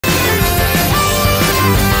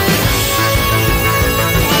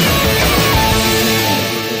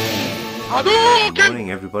Good morning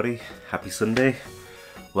everybody, happy Sunday,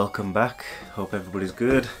 welcome back, hope everybody's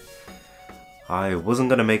good. I wasn't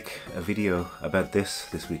going to make a video about this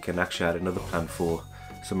weekend, actually I had another plan for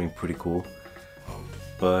something pretty cool.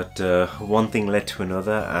 But one thing led to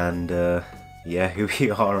another and yeah, here we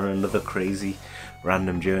are on another crazy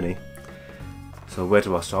random journey. So where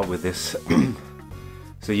do I start with this?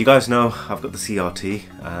 So you guys know I've got the CRT,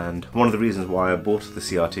 and one of the reasons why I bought the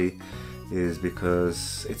CRT is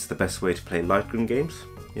because it's the best way to play light gun games.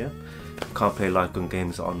 Yeah, you can't play light gun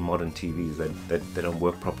games on modern TVs, they don't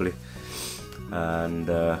work properly. And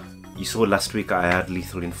you saw last week I had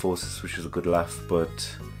Lethal Enforcers, which was a good laugh,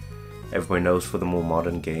 but everybody knows for the more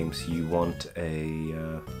modern games you want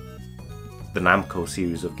the Namco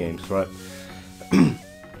series of games, right?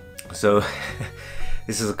 So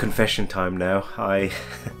this is a confession time now. I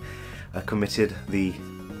committed the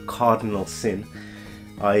cardinal sin.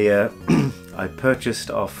 I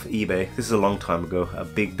purchased off eBay, this is a long time ago, a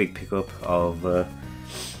big pickup of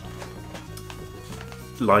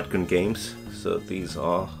light gun games. So these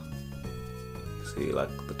are, see, like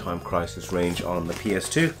the Time Crisis range on the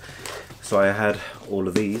PS2. So I had all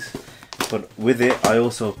of these, but with it I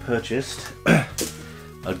also purchased a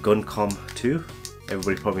Guncom 2.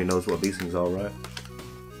 Everybody probably knows what these things are, right?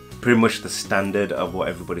 Pretty much the standard of what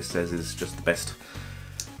everybody says is just the best,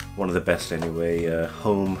 one of the best anyway,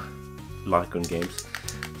 home light gun games.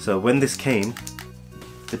 So when this came,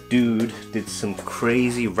 the dude did some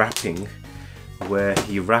crazy wrapping where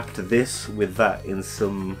he wrapped this with that in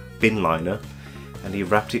some bin liner, and he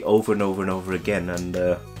wrapped it over and over and over again, and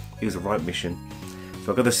it was a right mission.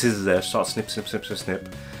 So I got the scissors there, start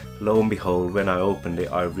snip. Lo and behold, when I opened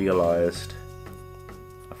it, I realised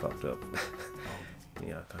I fucked up.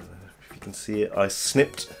 Yeah, I don't know if you can see it. I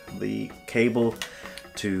snipped the cable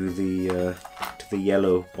to the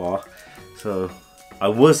yellow bar. So I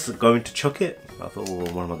was going to chuck it. I thought,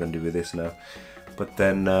 oh, what am I going to do with this now? But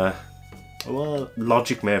then, well,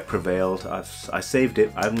 logic may have prevailed. I saved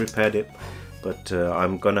it. I haven't repaired it, but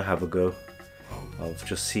I'm gonna have a go of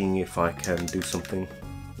just seeing if I can do something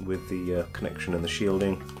with the connection and the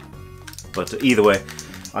shielding. But either way,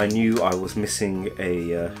 I knew I was missing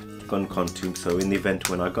a Guncom 2, so in the event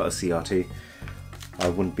when I got a CRT, I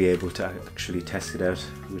wouldn't be able to actually test it out,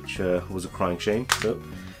 which was a crying shame. So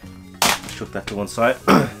I shook that to one side.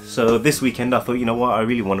 So this weekend I thought, you know what, I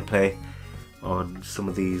really want to play on some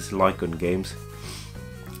of these light gun games.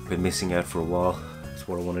 Been missing out for a while, that's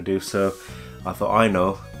what I want to do. So I thought, I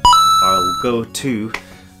know, I'll go to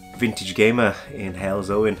Vintage Gamer in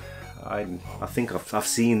Halesowen. I think I've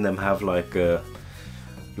seen them have like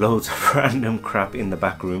loads of random crap in the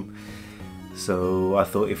back room. So I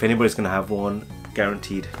thought if anybody's gonna have one,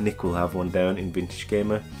 guaranteed Nick will have one down in Vintage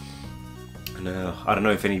Gamer. And I don't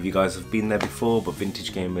know if any of you guys have been there before, but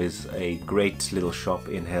Vintage Gamer is a great little shop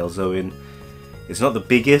in Halesowen. It's not the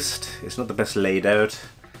biggest, it's not the best laid out.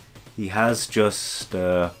 He has just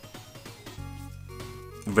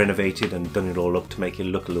renovated and done it all up to make it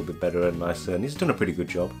look a little bit better and nicer, and he's done a pretty good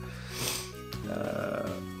job.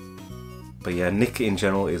 But yeah, Nick in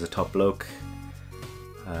general is a top bloke,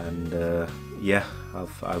 and yeah,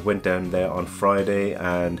 I went down there on Friday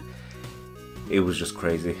and it was just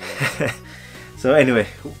crazy. So anyway,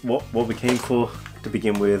 what we came for to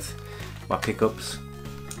begin with, my pickups,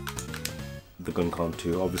 the Guncom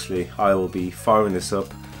 2. Obviously I will be firing this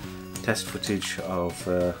up, test footage of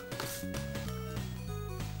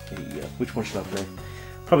which one should I play?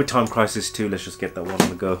 Probably Time Crisis 2. Let's just get that one on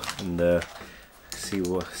the go and see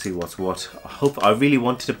what's what. I really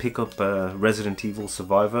wanted to pick up Resident Evil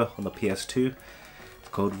Survivor on the PS2. It's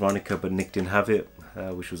called Veronica, but Nick didn't have it,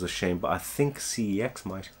 which was a shame. But I think CEX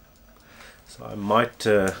might, so I might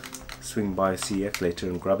swing by CEX later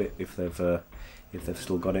and grab it if they've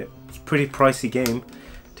still got it. It's a pretty pricey game,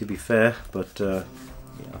 to be fair, but yeah,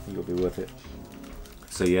 I think it'll be worth it.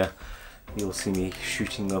 So yeah, you'll see me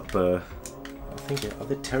shooting up. I think, are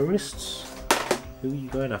they terrorists? Who are you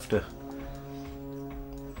going after?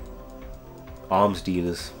 Arms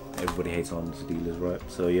dealers. Everybody hates arms dealers, right?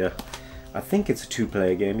 So yeah, I think it's a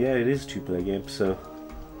two-player game. Yeah, it is a two-player game. So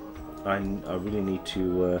I really need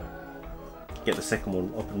to get the second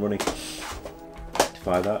one up and running to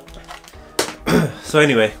buy that. So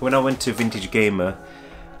anyway, when I went to Vintage Gamer,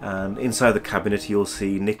 and inside the cabinet you'll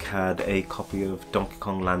see Nick had a copy of Donkey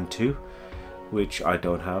Kong Land 2, which I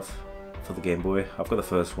don't have for the Game Boy. I've got the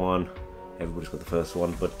first one, everybody's got the first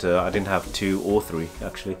one, but I didn't have 2 or 3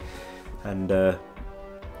 actually. And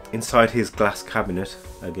inside his glass cabinet,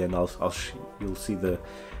 again you'll see the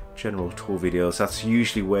general tour videos, that's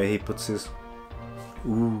usually where he puts his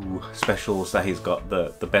specials that he's got,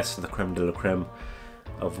 the best of the creme de la creme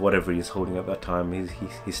of whatever he's holding at that time.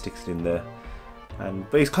 He sticks it in there,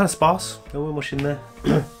 but he's kind of sparse, there wasn't much in there.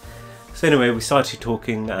 So anyway, we started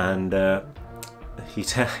talking, and he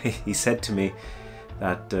said to me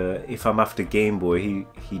that if I'm after Game Boy,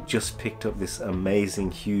 he just picked up this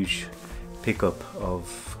amazing huge pickup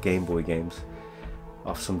of Game Boy games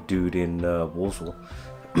off some dude in Walsall,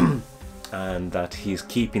 and that he's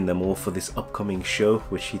keeping them all for this upcoming show,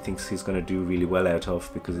 which he thinks he's going to do really well out of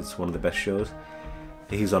because it's one of the best shows.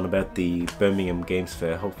 He's on about the Birmingham Games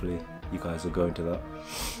Fair. Hopefully you guys are going to that.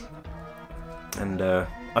 And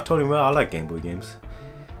I told him, well, I like Game Boy games,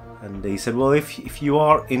 and he said, well, if you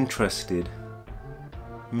are interested,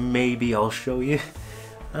 maybe I'll show you.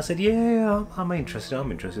 I said, yeah, I'm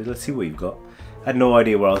interested, let's see what you've got. I had no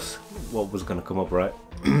idea what was going to come up, right?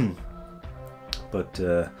 But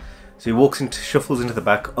so he shuffles into the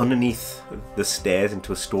back underneath the stairs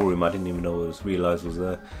into a storeroom I didn't even realise was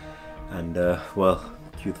there. And well,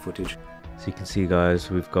 cue the footage. So you can see, guys,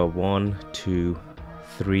 we've got 1, 2,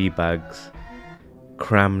 3 bags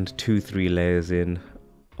crammed 2-3 layers in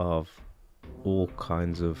of all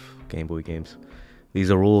kinds of Game Boy games. These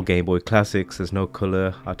are all Game Boy classics. There's no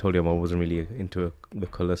colour. I told him I wasn't really into the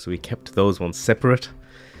colour, so we kept those ones separate.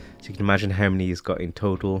 So you can imagine how many he's got in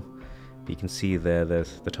total. You can see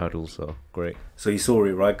there's the titles, so great. So you saw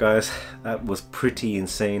it, right, guys? That was pretty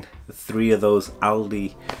insane. 3 of those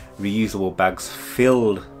Aldi reusable bags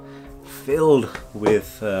filled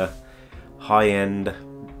with high-end,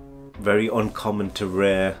 very uncommon to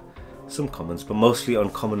rare, some commons, but mostly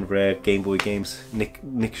uncommon rare Game Boy games.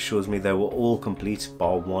 Nick shows me they were all complete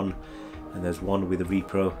bar one, and there's one with a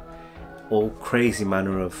repro. All crazy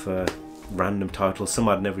manner of random titles, some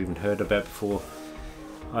I'd never even heard about before.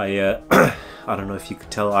 I don't know if you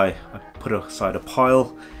could tell, I put aside a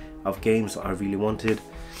pile of games that I really wanted,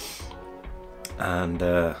 and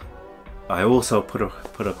I also put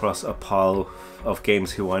across a pile of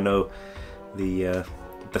games who I know the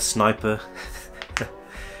sniper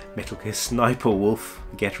Metal Gear Sniper Wolf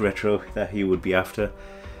Get Retro that he would be after.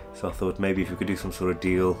 So I thought maybe if we could do some sort of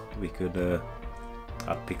deal, we could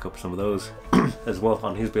I'd pick up some of those as well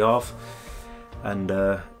on his behalf. And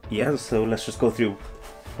yeah, so let's just go through.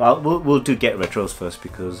 Well, we'll do Get Retros first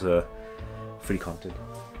because free content.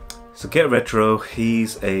 So Get Retro,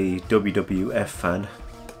 he's a WWF fan,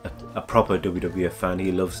 a proper WWF fan.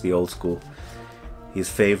 He loves the old school. His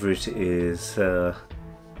favourite is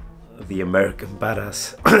the American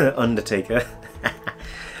Badass Undertaker.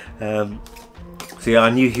 So yeah, I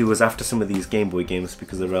knew he was after some of these Game Boy games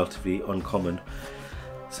because they're relatively uncommon.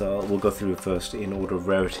 So we'll go through it first in order of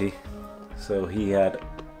rarity. So he had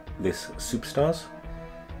this Superstars.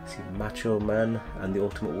 See Macho Man and the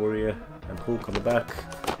Ultimate Warrior and Hulk on the back.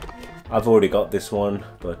 I've already got this one,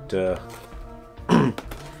 but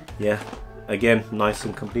yeah, again, nice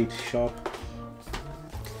and complete, sharp.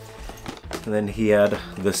 And then he had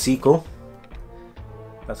the sequel.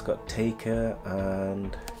 That's got Taker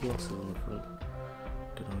and who else is on the front?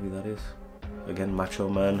 Don't know who that is. Again, Macho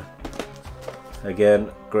Man. Again,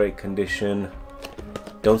 great condition.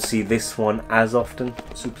 Don't see this one as often.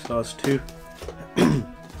 Superstars 2.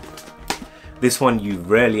 This one you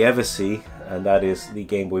rarely ever see, and that is the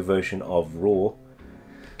Game Boy version of Raw.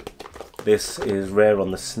 This is rare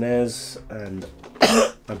on the SNES, and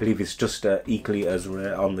I believe it's just equally as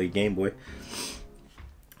rare on the Game Boy.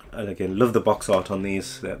 And again, love the box art on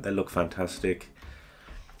these. They look fantastic.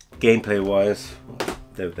 Gameplay wise,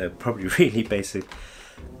 they're probably really basic.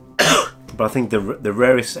 But I think the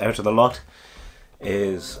rarest out of the lot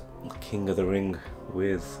is King of the Ring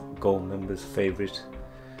with Goldmember's favourite,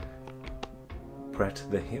 Bret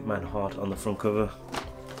the Hitman Hart on the front cover.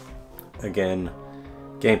 Again,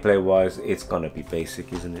 gameplay wise, it's gonna be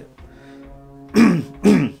basic, isn't it?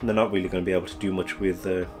 They're not really going to be able to do much with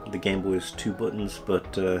the Game Boy's 2 buttons,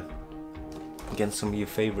 but again, some of your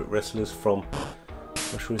favourite wrestlers from,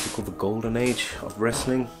 I'm not sure is it called the Golden Age of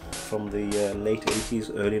Wrestling, from the late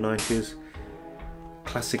 80s, early 90s.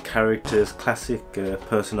 Classic characters, classic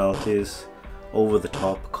personalities, over the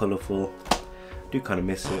top, colourful. Do kind of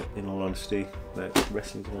miss it, in all honesty. Like,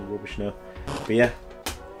 wrestling's all rubbish now. But yeah,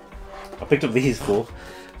 I picked up these 4,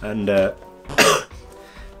 and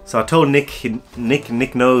so I told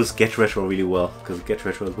Nick knows Get Retro really well, because Get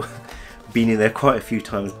Retro has been in there quite a few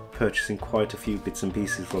times, purchasing quite a few bits and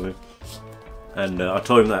pieces from him. And I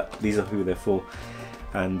told him that these are who they're for,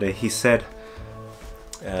 and he said,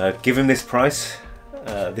 give him this price,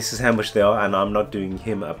 this is how much they are, and I'm not doing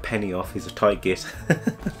him a penny off, he's a tight git.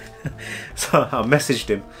 So I messaged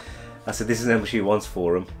him, I said this is how much he wants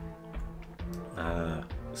for him.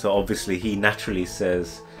 So obviously he naturally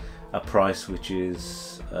says a price which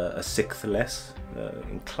is a sixth less,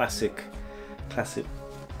 in classic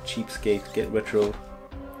cheapskate get retro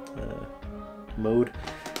mode.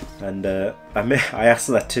 And I asked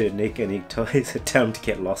that to Nick, and he said tell him to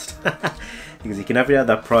get lost. Because he can have it at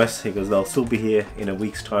that price. He goes, they'll still be here in a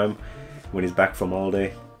week's time when he's back from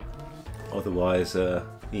holiday. Otherwise,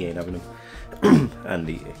 he ain't having them. And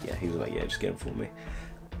he was like, yeah, just get them for me.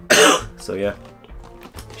 So yeah,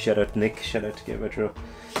 shout out to Nick, shout out to Get Retro.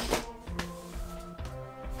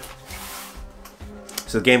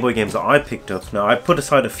 So the Game Boy games that I picked up, now I put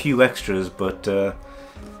aside a few extras, but the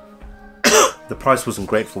price wasn't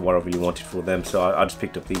great for what I really wanted for them, so I just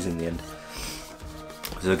picked up these in the end.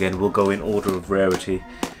 So again, we'll go in order of rarity.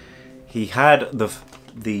 He had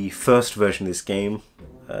the first version of this game,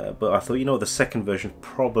 but I thought, you know, the second version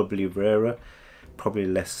probably rarer, probably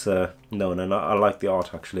less known, and I like the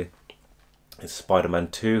art actually. It's Spider-Man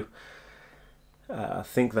 2. I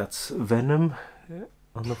think that's Venom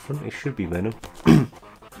on the front. It should be Venom.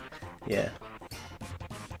 Yeah.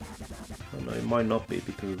 Oh no, it might not be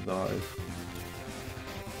because of the eyes.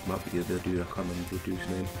 Might be the other dude, I can't remember the dude's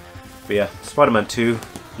name. But yeah, Spider-Man 2.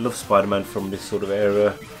 Love Spider-Man from this sort of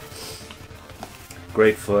era.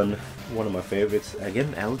 Great fun. One of my favourites.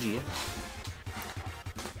 Again, LG.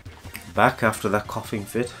 Back after that coughing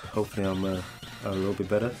fit. Hopefully I'm a little bit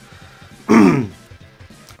better.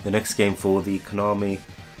 The next game for the Konami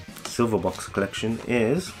Silver Box collection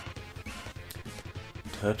is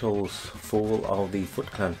Turtles Fall of the Foot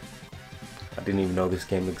Clan. I didn't even know this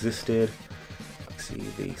game existed. Let's see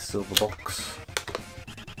the Silver Box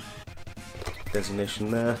designation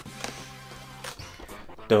there.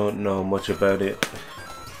 Don't know much about it.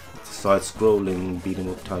 It's a side-scrolling beat 'em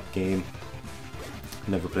up type game.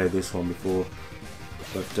 Never played this one before,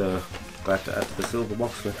 but glad to add to the Silver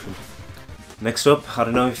Box collection. Next up, I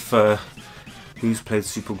don't know if who's played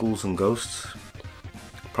Super Ghouls and Ghosts.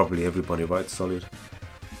 Probably everybody, right? Solid.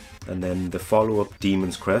 And then the follow-up,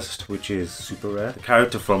 Demon's Crest, which is super rare. The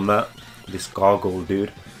character from that, this Gargoyle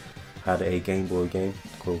dude, had a Game Boy game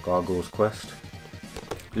called Gargoyle's Quest.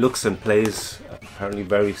 Looks and plays apparently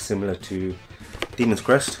very similar to Demon's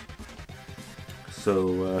Crest.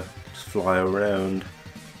 So just fly around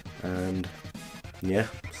and yeah,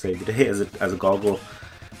 save the day as a gargoyle.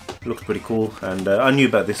 Looks pretty cool, and I knew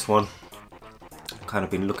about this one. Kind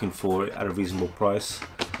of been looking for it at a reasonable price,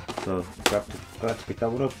 so glad to pick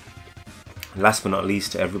that one up. Last but not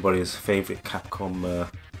least, everybody's favourite Capcom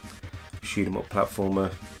shoot 'em up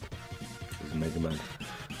platformer is Mega Man.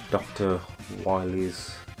 Dr.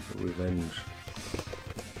 Wily's Revenge.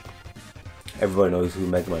 Everybody knows who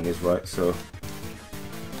Mega Man is, right? So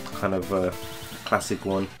kind of a classic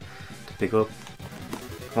one to pick up.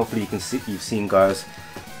 Hopefully you've seen, guys.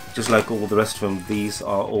 Just like all the rest of them, these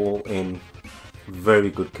are all in very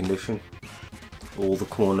good condition. All the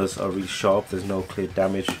corners are really sharp. There's no clear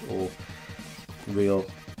damage or real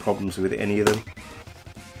problems with any of them.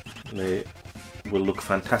 They will look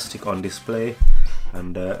fantastic on display,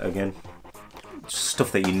 and again,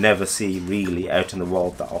 stuff that you never see really out in the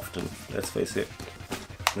wild that often. Let's face it.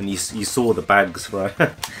 When you saw the bags, right?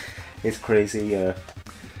 It's crazy.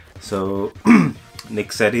 So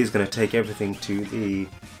Nick said he's going to take everything to the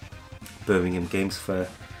Birmingham Games Fair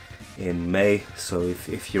in May, so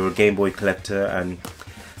if you're a Game Boy collector and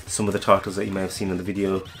some of the titles that you may have seen in the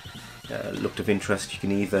video looked of interest, you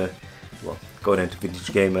can either go down to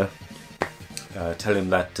Vintage Gamer, tell him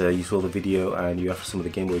that you saw the video and you're after some of the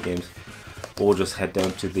Game Boy games, or just head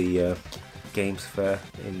down to the Games Fair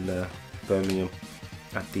in Birmingham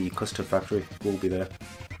at the Custard Factory. We'll be there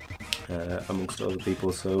amongst other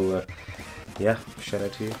people, so yeah, shout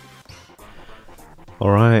out to you.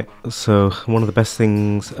 Alright, so one of the best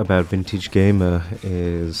things about Vintage Gamer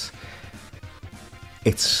is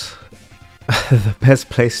it's the best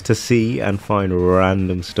place to see and find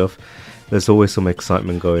random stuff. There's always some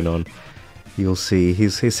excitement going on. You'll see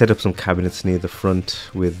he's set up some cabinets near the front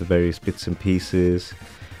with various bits and pieces,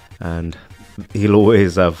 and he'll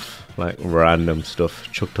always have like random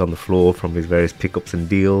stuff chucked on the floor from his various pickups and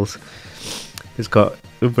deals. It's got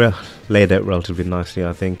laid out relatively nicely,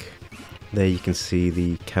 I think. There you can see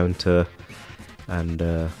the counter and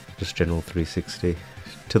just general 360.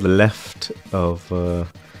 To the left of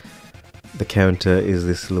the counter is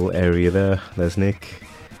this little area there. There's Nick.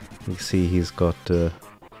 You can see he's got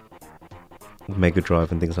Mega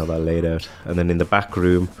Drive and things like that laid out. And then in the back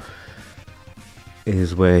room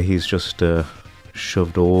is where he's just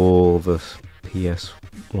shoved all the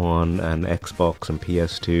PS1 and Xbox and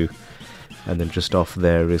PS2. And then just off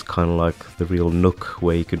there is kind of like the real nook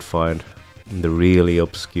where you could find the really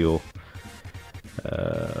obscure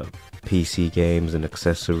PC games and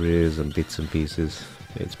accessories and bits and pieces.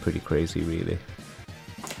 It's pretty crazy, really.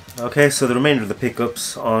 Okay, so the remainder of the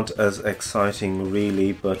pickups aren't as exciting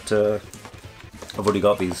really, but I've already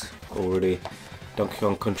got these already. Donkey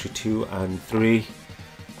Kong Country 2 and 3.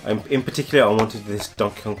 In particular, I wanted this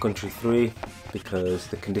Donkey Kong Country 3 because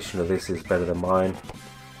the condition of this is better than mine,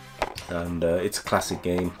 and it's a classic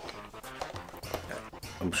game.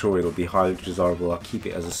 I'm sure it'll be highly desirable. I'll keep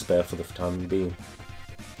it as a spare for the time being.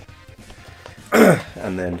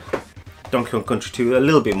 And then Donkey Kong Country 2, a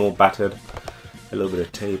little bit more battered, a little bit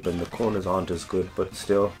of tape, and the corners aren't as good, but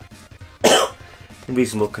still in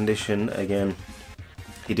reasonable condition. Again,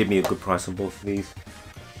 he did me a good price on both of these,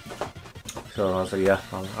 so I was like, yeah,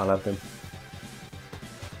 I'll have them.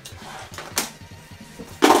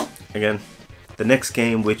 Again, the next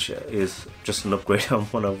game, which is just an upgrade on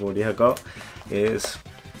one I've already got, is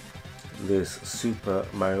this Super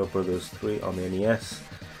Mario Bros. 3 on the NES.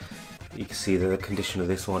 You can see that the condition of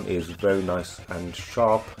this one is very nice and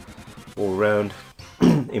sharp all round.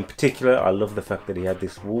 In particular, I love the fact that he had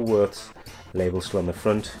this Woolworths label still on the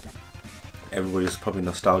front. Everybody's probably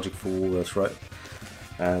nostalgic for Woolworths, right?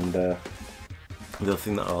 And the other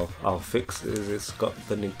thing that I'll fix is it's got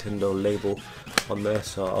the Nintendo label on there,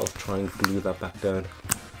 so I'll try and glue that back down,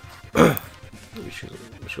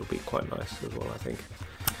 which will be quite nice as well, I think.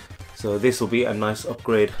 So this will be a nice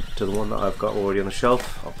upgrade to the one that I've got already on the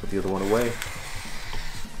shelf. I'll put the other one away,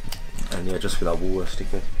 and yeah, just for that Woolworths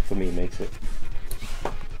sticker, for me, makes it.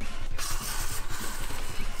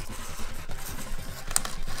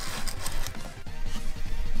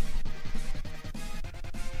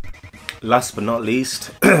 Last but not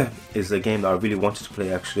least is a game that I really wanted to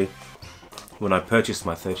play actually when I purchased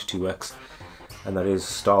my 32X, and that is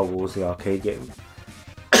Star Wars, the arcade game.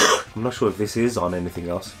 I'm not sure if this is on anything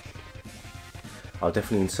else. I'll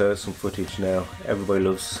definitely insert some footage now. Everybody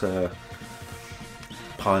loves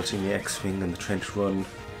piloting the X-Wing and the trench run,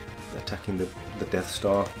 attacking the Death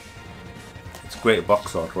Star. It's great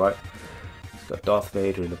box art, right? It's got Darth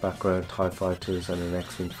Vader in the background, TIE fighters, and an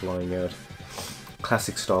X-Wing flying out.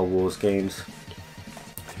 Classic Star Wars games.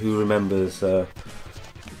 Who remembers, you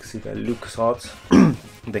can see that LucasArts,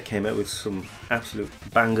 they came out with some absolute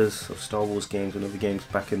bangers of Star Wars games and other games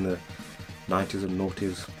back in the 90s and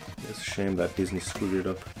noughties. It's a shame that Disney screwed it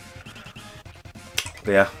up.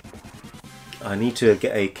 But yeah, I need to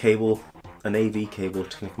get a cable, an AV cable,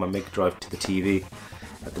 to connect my Mega Drive to the TV.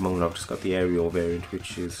 At the moment I've just got the aerial variant,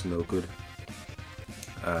 which is no good.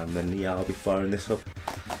 And then yeah, I'll be firing this up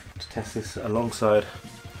to test this alongside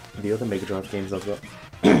the other Mega Drive games I've got.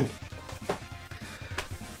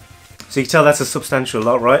 So you can tell that's a substantial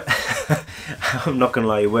lot, right? I'm not gonna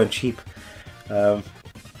lie, it weren't cheap.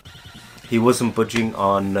 He wasn't budging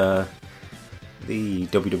on the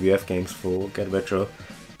WWF games for Get Retro.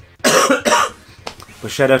 But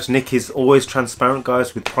shout out to Nick, he's always transparent,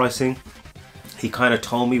 guys, with pricing. He kind of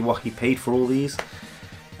told me what he paid for all these,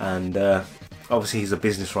 and obviously he's a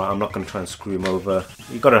business, right? I'm not going to try and screw him over.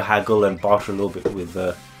 You got to haggle and barter a little bit with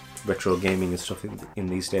retro gaming and stuff in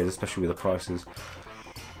these days, especially with the prices.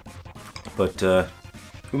 But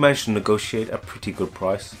we managed to negotiate a pretty good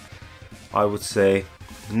price. I would say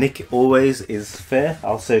Nick always is fair.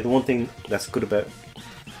 I'll say the one thing that's good about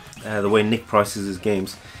the way Nick prices his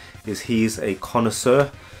games is he's a connoisseur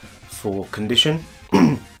for condition.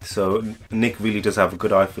 So Nick really does have a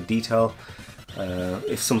good eye for detail.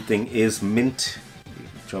 If something is mint,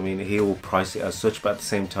 I mean, he'll price it as such, but at the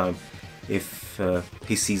same time, if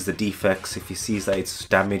he sees the defects, if he sees that it's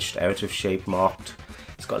damaged, out of shape, marked,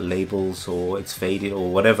 it's got labels, or it's faded,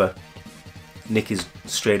 or whatever, Nick is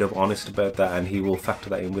straight up honest about that, and he will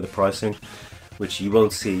factor that in with the pricing, which you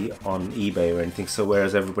won't see on eBay or anything. So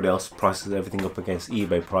whereas everybody else prices everything up against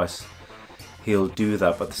eBay price, he'll do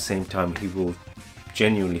that, but at the same time he will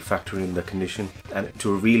genuinely factor in the condition, and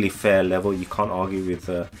to a really fair level. You can't argue with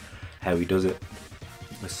how he does it.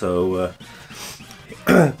 So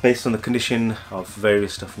based on the condition of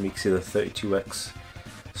various stuff, you can see the 32X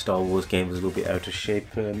Star Wars game was a little bit out of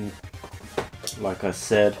shape, and like I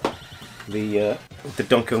said, the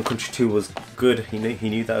Donkey Kong Country 2 was good. He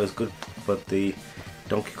knew that was good, but the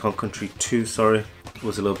Donkey Kong Country 2, sorry,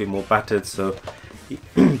 was a little bit more battered, so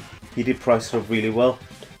he did price it up really well.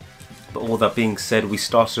 But all that being said, we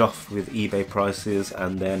started off with eBay prices,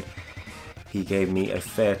 and then he gave me a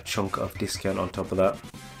fair chunk of discount on top of that,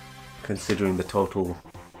 considering the total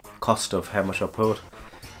cost of how much I paid.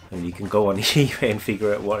 And you can go on eBay and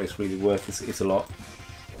figure out what it's really worth. It's a lot.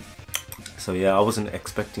 So yeah, I wasn't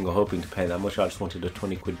expecting or hoping to pay that much. I just wanted a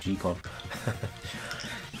 20 quid G-Con.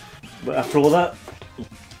 But after all that,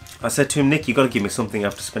 I said to him, Nick, you got to give me something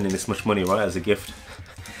after spending this much money, right, as a gift.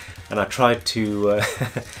 And I tried to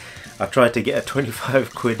I tried to get a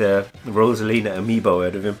 25 quid Rosalina amiibo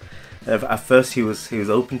out of him. At first he was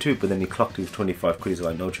open to it, but then he clocked he was 25 quid, he's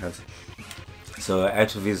like, no chance. So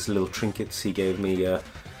out of his little trinkets he gave me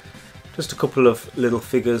just a couple of little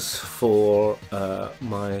figures for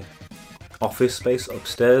my office space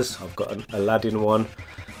upstairs. I've got an Aladdin one,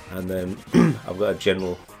 and then I've got a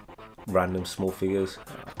general random small figures.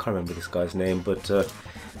 I can't remember this guy's name, but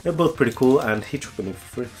they're both pretty cool, and he took them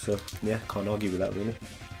for free, so yeah, can't argue with that really.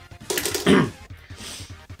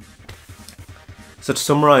 So to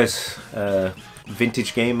summarise,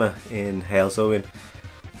 Vintage Gamer in Halesowen,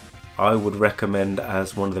 I would recommend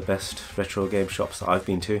as one of the best retro game shops that I've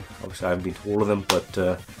been to. Obviously I haven't been to all of them,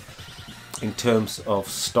 but in terms of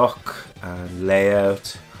stock and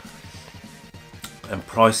layout and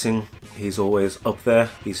pricing, he's always up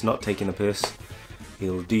there. He's not taking a piss.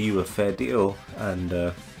 He'll do you a fair deal,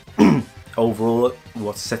 and overall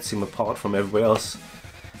what sets him apart from everybody else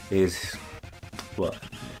is, well,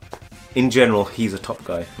 in general he's a top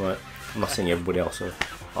guy, right? I'm not saying everybody else are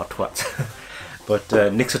twats.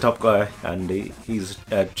 But Nick's a top guy, and he's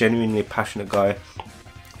a genuinely passionate guy.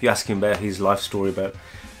 You ask him about his life story, about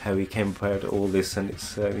how he came about all this, and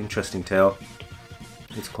it's an interesting tale.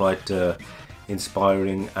 It's quite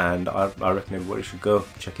inspiring, and I reckon everybody should go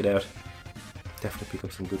check it out. Definitely pick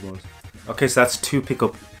up some good ones. Okay, so that's 2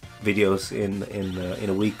 pickup videos in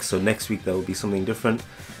a week. So next week there will be something different.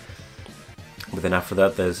 But then after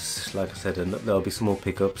that, there's, like I said, there'll be some more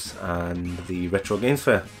pickups and the Retro Games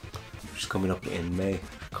Fair, which is coming up in May.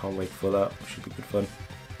 Can't wait for that. Should be good fun.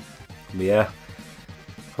 But yeah,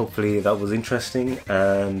 hopefully that was interesting,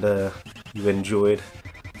 and you enjoyed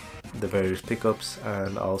the various pickups,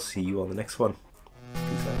 and I'll see you on the next one.